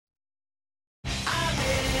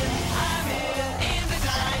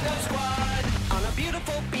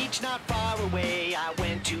Norway. I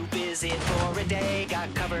went to visit for a day,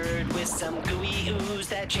 got covered with some gooey ooze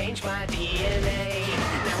that changed my DNA.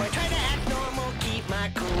 Now I try to act normal, keep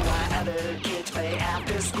my cool, while other kids play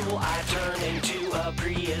after school. I turn into a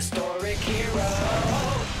prehistoric hero.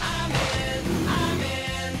 I'm in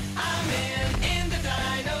the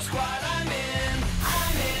Dino Squad. I'm in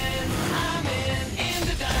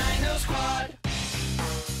the Dino Squad.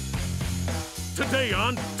 Today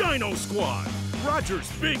on Dino Squad,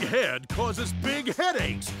 Rodger's big head causes big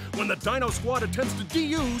headaches when the Dino Squad attempts to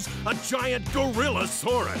de-ooze a giant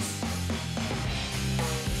gorilla-saurus.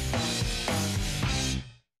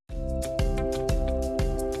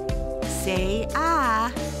 Say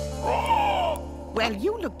ah. Well,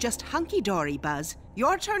 you look just hunky-dory, Buzz.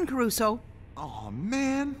 Your turn, Caruso. Aw,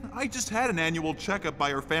 man. I just had an annual checkup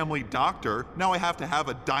by our family doctor. Now I have to have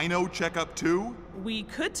a dino checkup too? We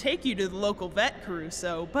could take you to the local vet,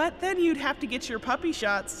 Caruso, but then you'd have to get your puppy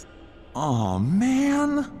shots. Aw,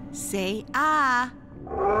 man. Say ah.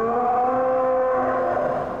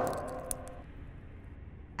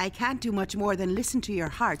 I can't do much more than listen to your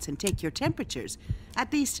hearts and take your temperatures.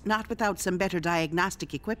 At least not without some better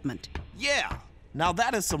diagnostic equipment. Yeah! Now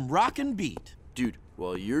that is some rockin' beat. Dude,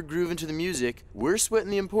 while you're grooving to the music, we're sweating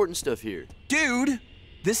the important stuff here. Dude,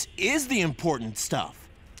 this is the important stuff.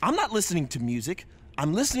 I'm not listening to music.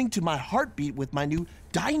 I'm listening to my heartbeat with my new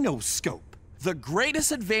Dinoscope. The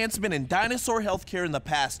greatest advancement in dinosaur healthcare in the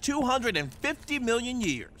past 250 million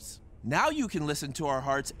years. Now you can listen to our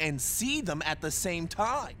hearts and see them at the same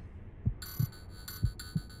time.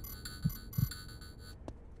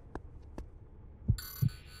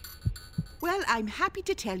 Well, I'm happy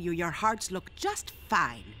to tell you your hearts look just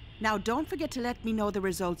fine. Now, don't forget to let me know the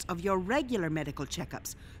results of your regular medical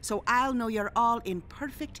checkups, so I'll know you're all in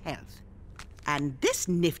perfect health. And this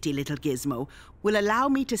nifty little gizmo will allow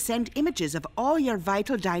me to send images of all your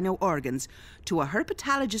vital dino organs to a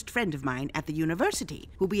herpetologist friend of mine at the university,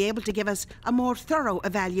 who'll be able to give us a more thorough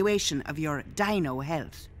evaluation of your dino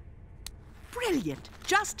health. Brilliant,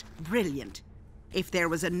 just brilliant. If there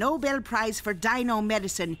was a Nobel Prize for dino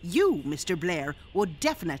medicine, you, Mr. Blair, would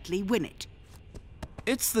definitely win it.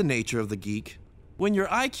 It's the nature of the geek. When your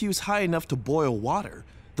IQ's high enough to boil water,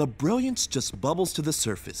 the brilliance just bubbles to the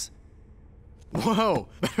surface. Whoa,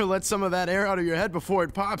 better let some of that air out of your head before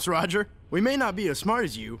it pops, Rodger. We may not be as smart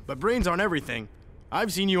as you, but brains aren't everything.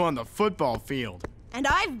 I've seen you on the football field. And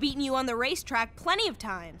I've beaten you on the racetrack plenty of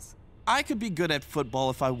times. I could be good at football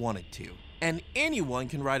if I wanted to, and anyone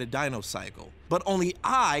can ride a dinocycle, but only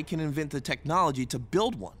I can invent the technology to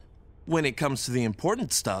build one. When it comes to the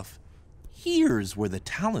important stuff, here's where the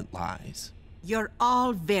talent lies. You're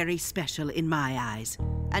all very special in my eyes,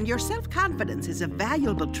 and your self-confidence is a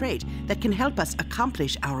valuable trait that can help us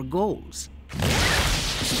accomplish our goals.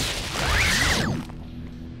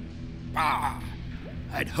 Ah,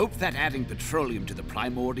 I'd hoped that adding petroleum to the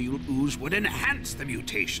primordial ooze would enhance the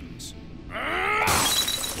mutations.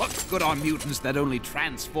 What's good on mutants that only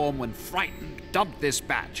transform when frightened? Dump this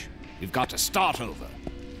batch. We've got to start over.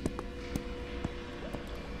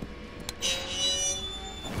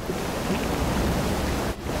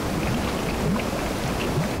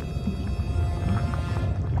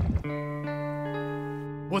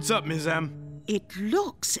 What's up, Ms. M? It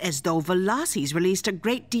looks as though Veloci's released a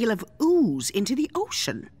great deal of ooze into the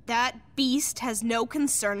ocean. That beast has no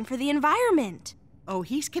concern for the environment. Oh,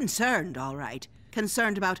 he's concerned, all right.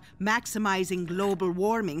 Concerned about maximizing global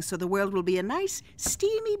warming so the world will be a nice,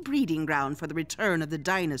 steamy breeding ground for the return of the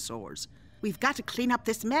dinosaurs. We've got to clean up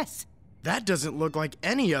this mess. That doesn't look like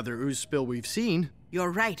any other ooze spill we've seen.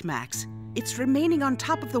 You're right, Max. It's remaining on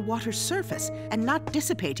top of the water's surface and not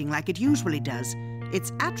dissipating like it usually does.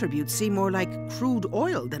 Its attributes seem more like crude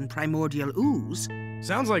oil than primordial ooze.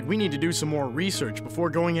 Sounds like we need to do some more research before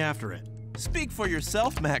going after it. Speak for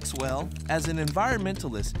yourself, Maxwell. As an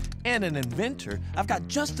environmentalist and an inventor, I've got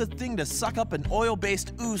just the thing to suck up an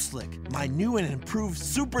oil-based ooze slick. My new and improved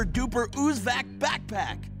super-duper ooze-vac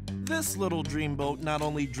backpack. This little dreamboat not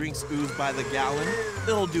only drinks ooze by the gallon,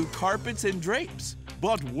 it'll do carpets and drapes.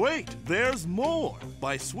 But wait, there's more.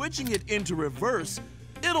 By switching it into reverse,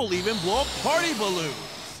 it'll even blow up party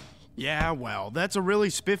balloons. Yeah, well, that's a really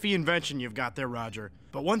spiffy invention you've got there, Rodger.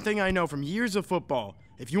 But one thing I know from years of football,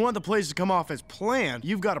 if you want the plays to come off as planned,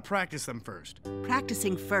 you've got to practice them first.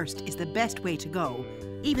 Practicing first is the best way to go.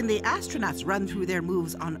 Even the astronauts run through their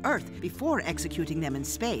moves on Earth before executing them in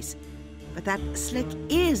space. But that slick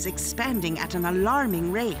is expanding at an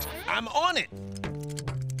alarming rate. I'm on it!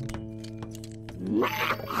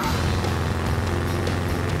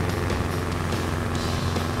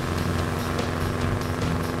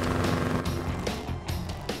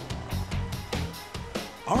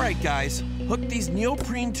 All right, guys, Hook these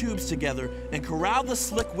neoprene tubes together and corral the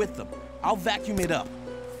slick with them. I'll vacuum it up.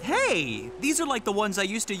 Hey, these are like the ones I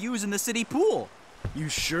used to use in the city pool. You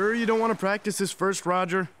sure you don't want to practice this first,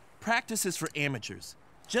 Rodger? Practice is for amateurs.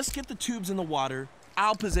 Just get the tubes in the water.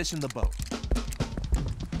 I'll position the boat.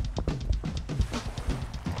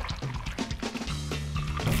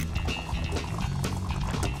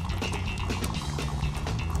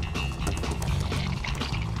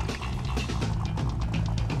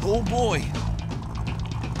 Oh boy.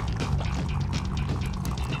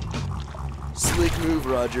 Slick move,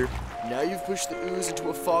 Rodger. Now you've pushed the ooze into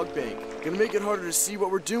a fog bank. Gonna make it harder to see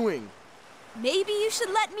what we're doing. Maybe you should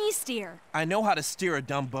let me steer. I know how to steer a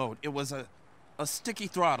dumb boat. It was a sticky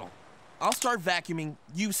throttle. I'll start vacuuming,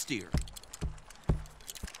 you steer.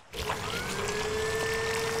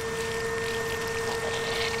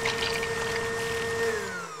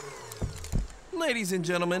 Ladies and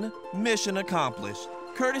gentlemen, mission accomplished.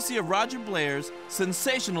 Courtesy of Rodger Blair's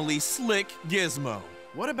sensationally slick gizmo.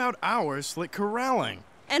 What about our slick corralling?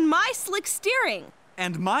 And my slick steering.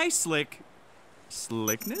 And my slickness?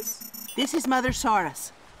 This is Mother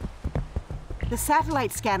Saurus. The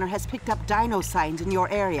satellite scanner has picked up dino signs in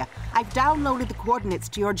your area. I've downloaded the coordinates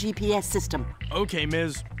to your GPS system. Okay,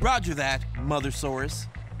 Ms. Roger that, Mother Saurus.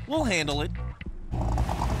 We'll handle it.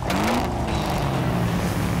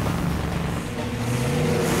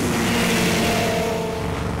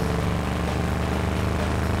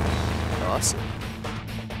 Awesome.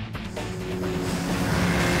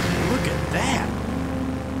 Look at that.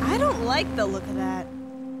 I don't like the look of that.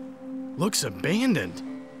 Looks abandoned.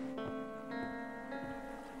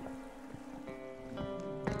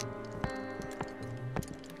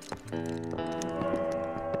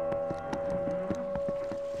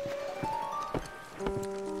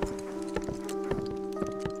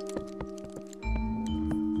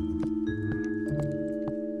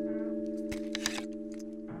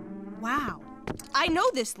 Wow. I know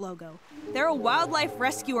this logo. They're a wildlife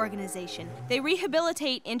rescue organization. They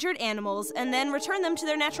rehabilitate injured animals and then return them to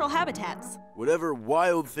their natural habitats. Whatever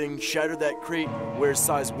wild thing shattered that crate wears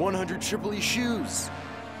size 100 Triple E shoes.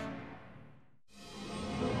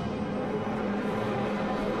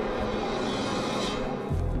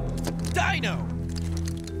 Dino!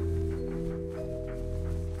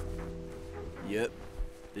 Yep,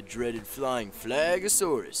 the dreaded flying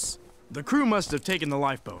Flagosaurus. The crew must have taken the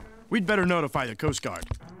lifeboat. We'd better notify the Coast Guard.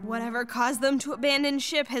 Whatever caused them to abandon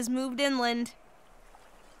ship has moved inland.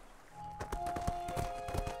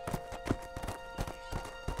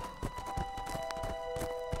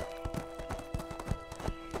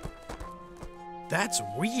 That's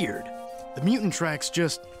weird. The mutant tracks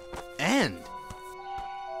just end.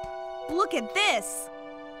 Look at this.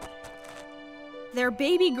 They're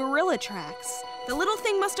baby gorilla tracks. The little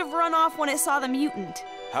thing must have run off when it saw the mutant.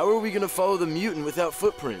 How are we gonna follow the mutant without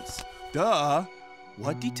footprints? Duh.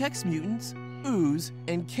 What detects mutants, ooze,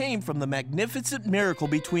 and came from the magnificent miracle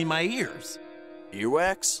between my ears?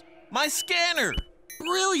 Earwax? My scanner!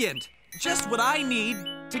 Brilliant! Just what I need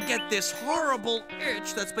to get this horrible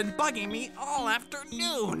itch that's been bugging me all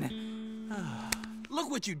afternoon. Look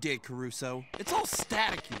what you did, Caruso. It's all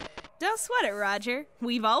staticky. Don't sweat it, Rodger.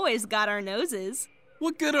 We've always got our noses.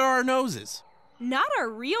 What good are our noses? Not our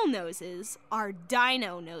real noses, our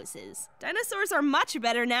dino noses. Dinosaurs are much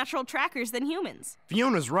better natural trackers than humans.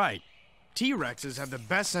 Fiona's right. T-Rexes have the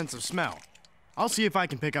best sense of smell. I'll see if I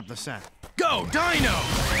can pick up the scent. Go, Dino!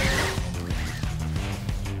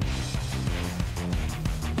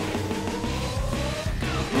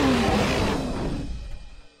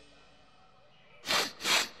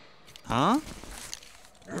 Huh?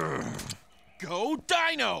 Go,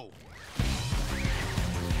 Dino!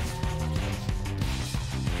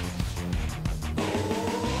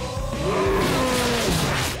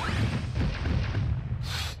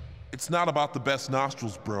 It's not about the best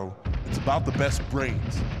nostrils, bro. It's about the best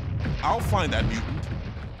brains. I'll find that mutant.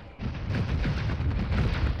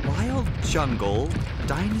 Wild jungle,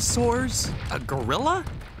 dinosaurs, a gorilla?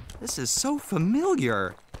 This is so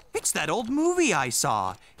familiar. It's that old movie I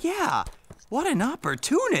saw. Yeah, what an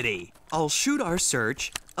opportunity. I'll shoot our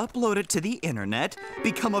search, upload it to the internet,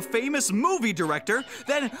 become a famous movie director,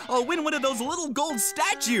 then I'll win one of those little gold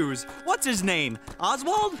statues. What's his name?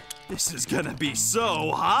 Oswald? This is gonna be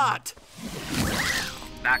so hot.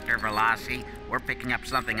 Dr. Veloci, we're picking up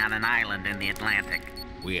something on an island in the Atlantic.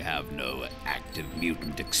 We have no active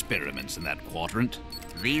mutant experiments in that quadrant.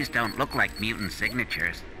 These don't look like mutant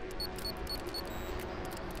signatures.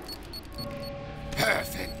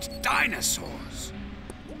 Perfect dinosaurs.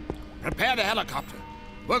 Prepare the helicopter.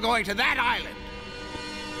 We're going to that island.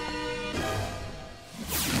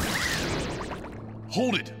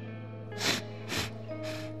 Hold it.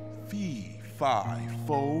 Fee, fi,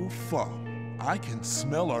 fo, fum. I can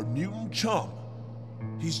smell our mutant chum.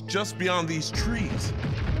 He's just beyond these trees,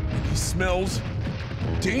 and he smells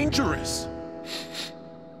dangerous.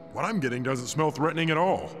 What I'm getting doesn't smell threatening at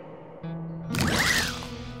all.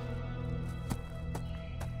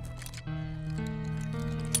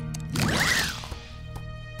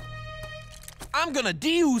 I'm gonna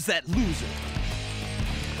de-ooze that loser.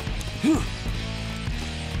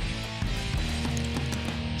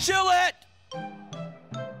 Chill it!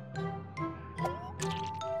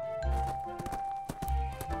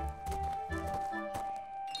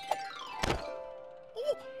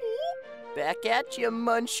 Back at you,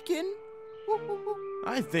 Munchkin.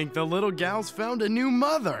 I think the little gal's found a new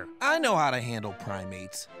mother. I know how to handle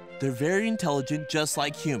primates. They're very intelligent, just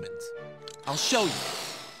like humans. I'll show you.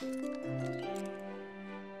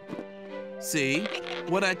 See?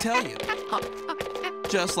 What'd I tell you?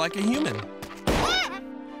 Just like a human.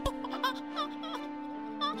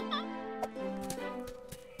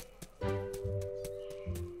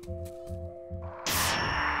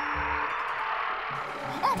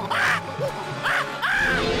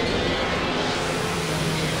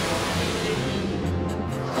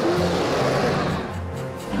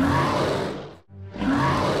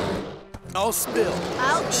 I'll spill.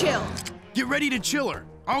 I'll chill. Get ready to chill her.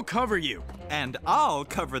 I'll cover you. And I'll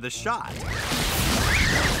cover the shot.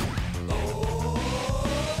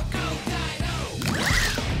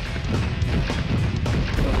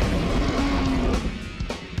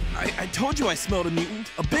 I told you I smelled a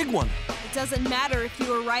mutant. A big one. It doesn't matter if you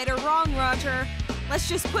were right or wrong, Rodger. Let's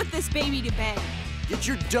just put this baby to bed. Get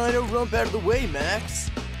your dino rump out of the way,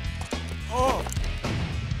 Max. Oh,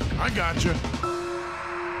 I gotcha.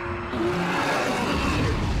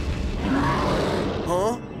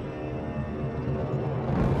 Huh?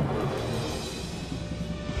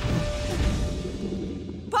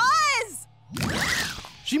 Buzz!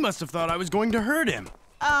 She must have thought I was going to hurt him.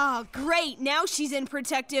 Oh, great. Now she's in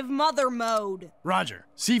protective mother mode. Rodger,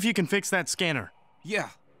 see if you can fix that scanner. Yeah,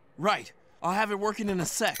 right. I'll have it working in a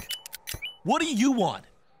sec. What do you want?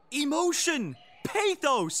 Emotion!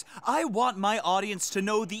 Pathos! I want my audience to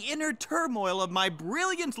know the inner turmoil of my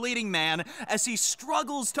brilliant leading man as he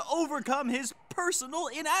struggles to overcome his personal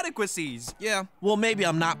inadequacies. Yeah, well, maybe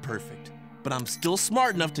I'm not perfect, but I'm still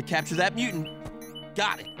smart enough to capture that mutant.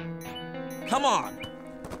 Got it. Come on.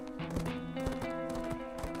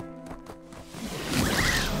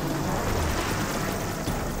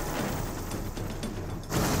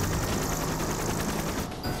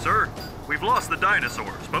 Sir, we've lost the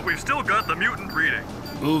dinosaurs, but we've still got the mutant reading.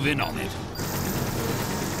 Move in on it.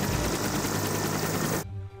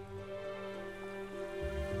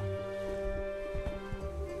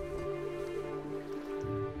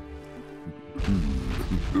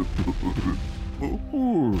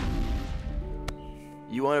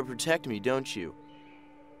 You want to protect me, don't you?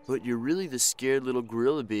 But you're really the scared little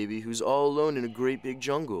gorilla baby who's all alone in a great big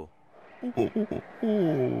jungle.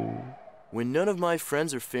 When none of my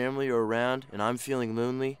friends or family are around and I'm feeling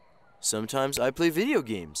lonely, sometimes I play video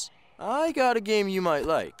games. I got a game you might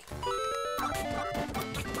like.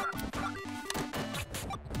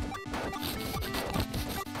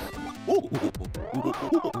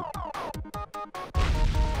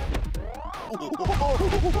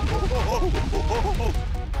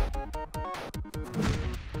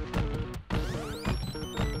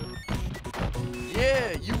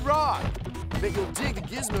 Yeah, you rock! Bet you'll dig the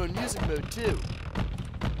gizmo in music mode, too.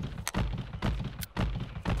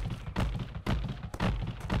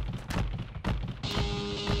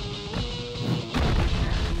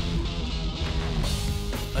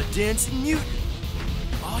 A dancing mutant.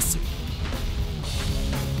 Awesome.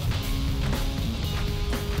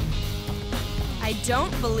 I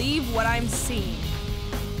don't believe what I'm seeing.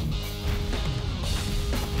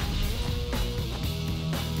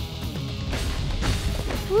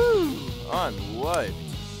 Woo! I'm wiped.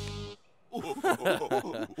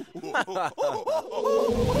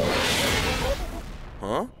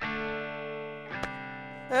 Huh?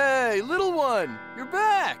 Hey, little one! You're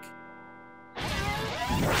back!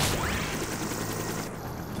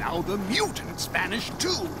 Now the mutant's vanished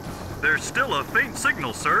too. There's still a faint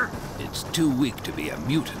signal, sir. It's too weak to be a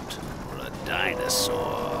mutant or a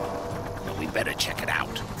dinosaur. But we better check it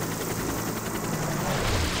out.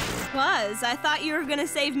 Buzz, I thought you were gonna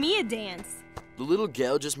save me a dance. The little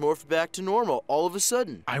gal just morphed back to normal all of a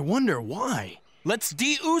sudden. I wonder why. Let's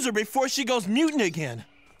de-ooze her before she goes mutant again.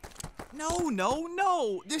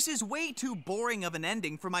 No. This is way too boring of an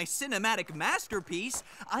ending for my cinematic masterpiece.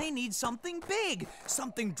 I need something big,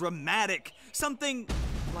 something dramatic, something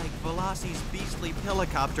like Veloci's beastly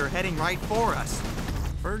helicopter heading right for us.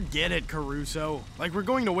 Forget it, Caruso. Like we're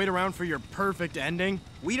going to wait around for your perfect ending?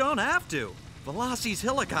 We don't have to. Veloci's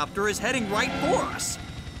helicopter is heading right for us.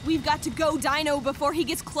 We've got to go Dino before he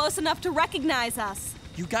gets close enough to recognize us.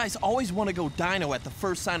 You guys always want to go Dino at the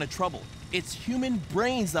first sign of trouble. It's human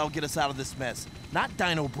brains that'll get us out of this mess, not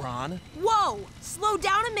Dino Brawn. Whoa! Slow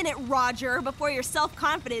down a minute, Rodger, before your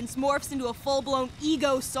self-confidence morphs into a full-blown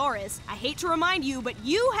ego-saurus. I hate to remind you, but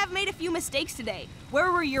you have made a few mistakes today.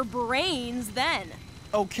 Where were your brains then?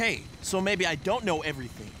 Okay, so maybe I don't know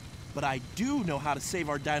everything, but I do know how to save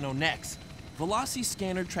our dino next. Veloci's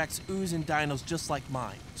scanner tracks ooze and dinos just like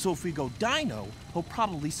mine, so if we go Dino, he'll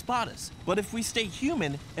probably spot us. But if we stay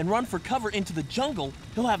human and run for cover into the jungle,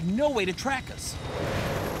 he'll have no way to track us.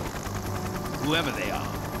 Whoever they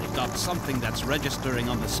are, they've got something that's registering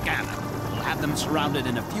on the scanner. We'll have them surrounded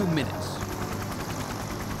in a few minutes.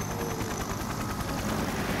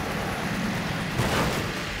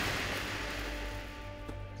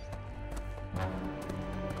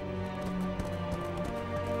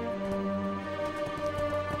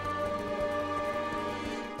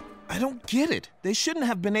 I don't get it. They shouldn't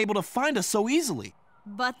have been able to find us so easily.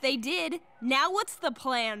 But they did. Now what's the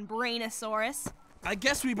plan, Brain-A-Saurus? I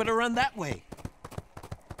guess we better run that way.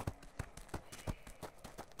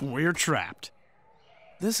 We're trapped.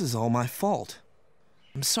 This is all my fault.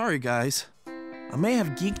 I'm sorry, guys. I may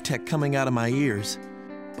have geek tech coming out of my ears,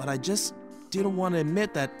 but I just didn't want to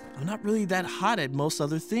admit that I'm not really that hot at most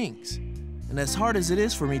other things. And as hard as it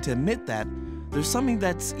is for me to admit that, there's something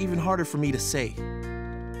that's even harder for me to say.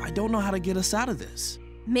 I don't know how to get us out of this.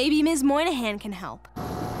 Maybe Ms. Moynihan can help.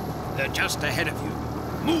 They're just ahead of you.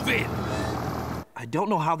 Move in! I don't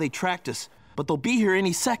know how they tracked us, but they'll be here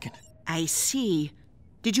any second. I see.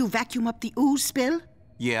 Did you vacuum up the ooze spill?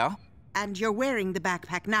 Yeah. And you're wearing the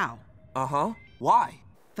backpack now? Uh-huh. Why?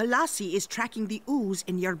 Veloci is tracking the ooze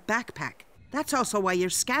in your backpack. That's also why your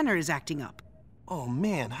scanner is acting up. Oh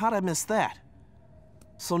man, how'd I miss that?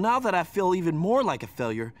 So now that I feel even more like a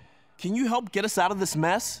failure, can you help get us out of this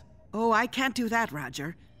mess? Oh, I can't do that,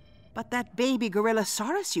 Rodger. But that baby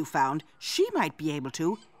gorilla-saurus you found, she might be able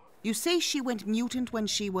to. You say she went mutant when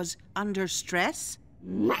she was under stress?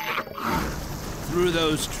 Through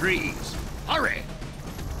those trees. Hurry!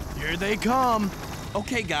 Here they come.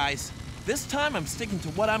 Okay, guys. This time I'm sticking to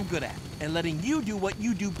what I'm good at and letting you do what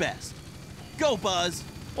you do best. Go, Buzz!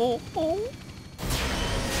 Oh.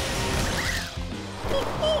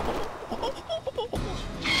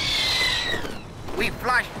 We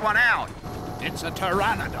flushed one out. It's a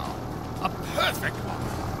pteranodon. A perfect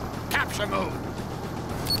one. Capture mode.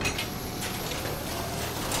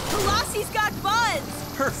 Veloci's got Buzz!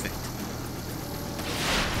 Perfect.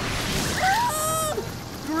 Ah!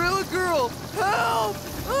 Gorilla Girl, help!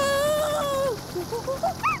 Ah!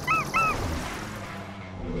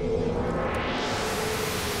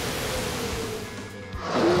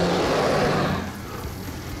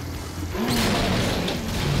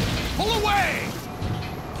 Pull away!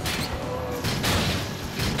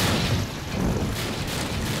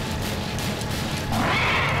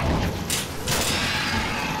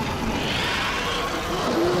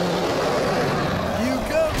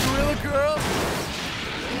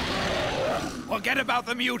 Forget about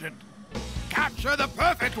the mutant. Capture the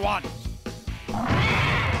perfect one.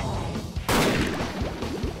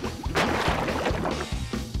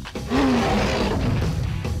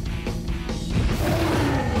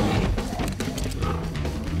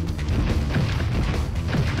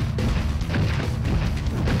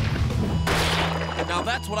 Now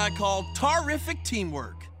that's what I call terrific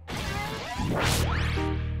teamwork.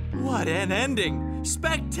 What an ending!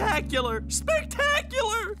 Spectacular!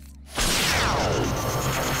 Spectacular!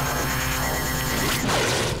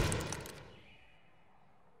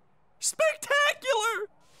 Spectacular!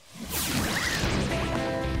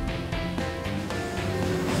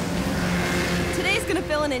 Today's gonna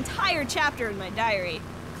fill an entire chapter in my diary.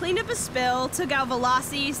 Cleaned up a spill, took out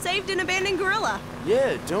Veloci, saved an abandoned gorilla.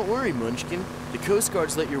 Yeah, don't worry, Munchkin. The Coast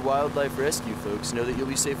Guards let your wildlife rescue folks know that you'll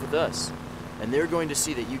be safe with us. And they're going to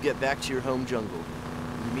see that you get back to your home jungle.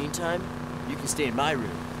 In the meantime, you can stay in my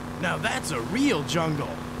room. Now that's a real jungle.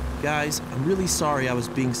 Guys, I'm really sorry I was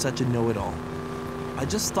being such a know-it-all. I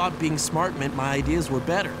just thought being smart meant my ideas were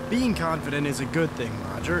better. Being confident is a good thing,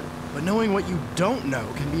 Rodger. But knowing what you don't know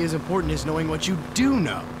can be as important as knowing what you do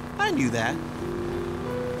know. I knew that.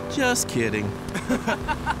 Just kidding.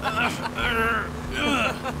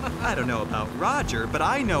 I don't know about Rodger, but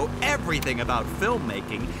I know everything about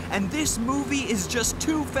filmmaking, and this movie is just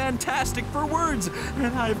too fantastic for words,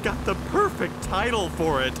 and I've got the perfect title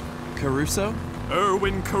for it. Caruso?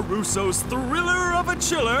 Erwin Caruso's thriller of a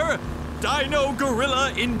chiller, Dino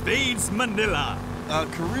Gorilla Invades Manila.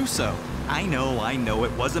 Caruso. I know,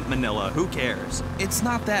 it wasn't Manila. Who cares? It's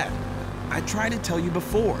not that. I tried to tell you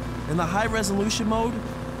before. In the high resolution mode,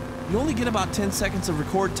 you only get about 10 seconds of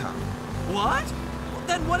record time. What? Well,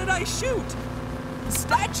 then what did I shoot?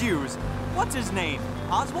 Statues! What's his name?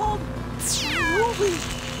 Oswald? Movie!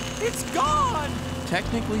 It's gone!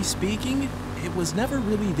 Technically speaking, it was never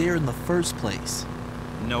really there in the first place.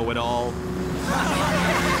 Know-it-all.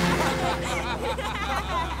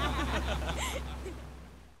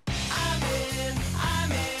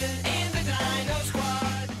 I'm in the Dino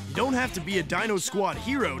Squad. You don't have to be a Dino Squad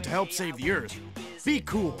hero to help save the Earth. Be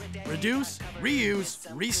cool. Reduce, reuse,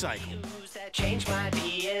 recycle. Change my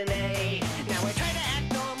DNA. Now I try to